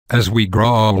As we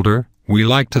grow older, we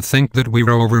like to think that we're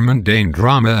over mundane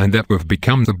drama and that we've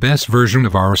become the best version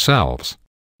of ourselves.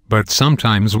 But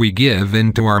sometimes we give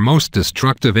in to our most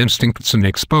destructive instincts and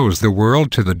expose the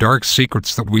world to the dark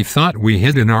secrets that we thought we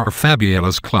hid in our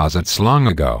fabulous closets long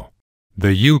ago.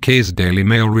 The UK's Daily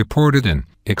Mail reported in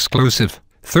exclusive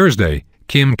Thursday,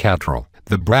 Kim Cattrall,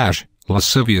 the brash,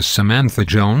 lascivious Samantha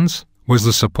Jones, was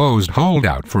the supposed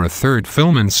holdout for a third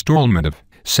film installment of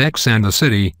Sex and the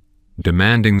City,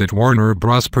 demanding that Warner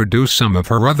Bros. Produce some of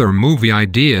her other movie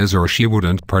ideas or she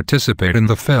wouldn't participate in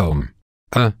the film.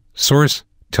 A source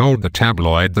told the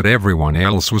tabloid that everyone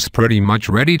else was pretty much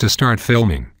ready to start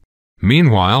filming.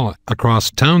 Meanwhile, across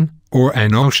town, or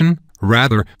an ocean,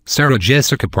 rather, Sarah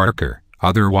Jessica Parker,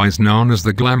 otherwise known as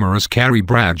the glamorous Carrie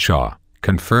Bradshaw,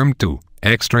 confirmed to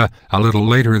Extra a little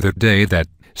later that day that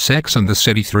Sex and the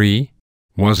City 3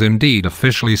 was indeed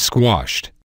officially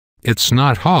squashed. "It's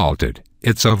not halted,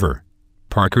 it's over,"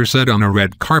 Parker said on a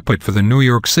red carpet for the New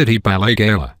York City Ballet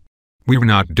Gala. "We're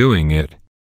not doing it.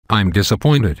 I'm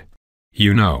disappointed.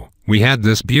 You know, we had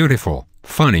this beautiful,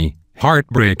 funny,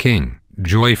 heartbreaking,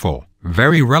 joyful,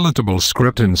 very relatable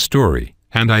script and story,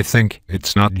 and I think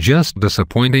it's not just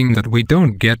disappointing that we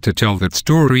don't get to tell that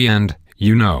story and,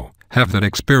 you know, have that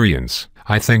experience.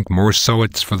 I think more so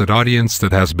it's for that audience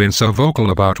that has been so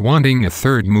vocal about wanting a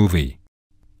third movie."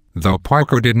 Though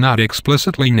Parker did not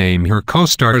explicitly name her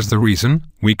co-stars the reason,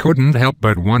 we couldn't help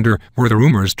but wonder, were the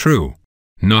rumors true?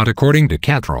 Not according to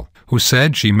Cattrall, who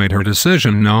said she made her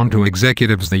decision known to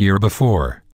executives the year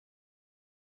before.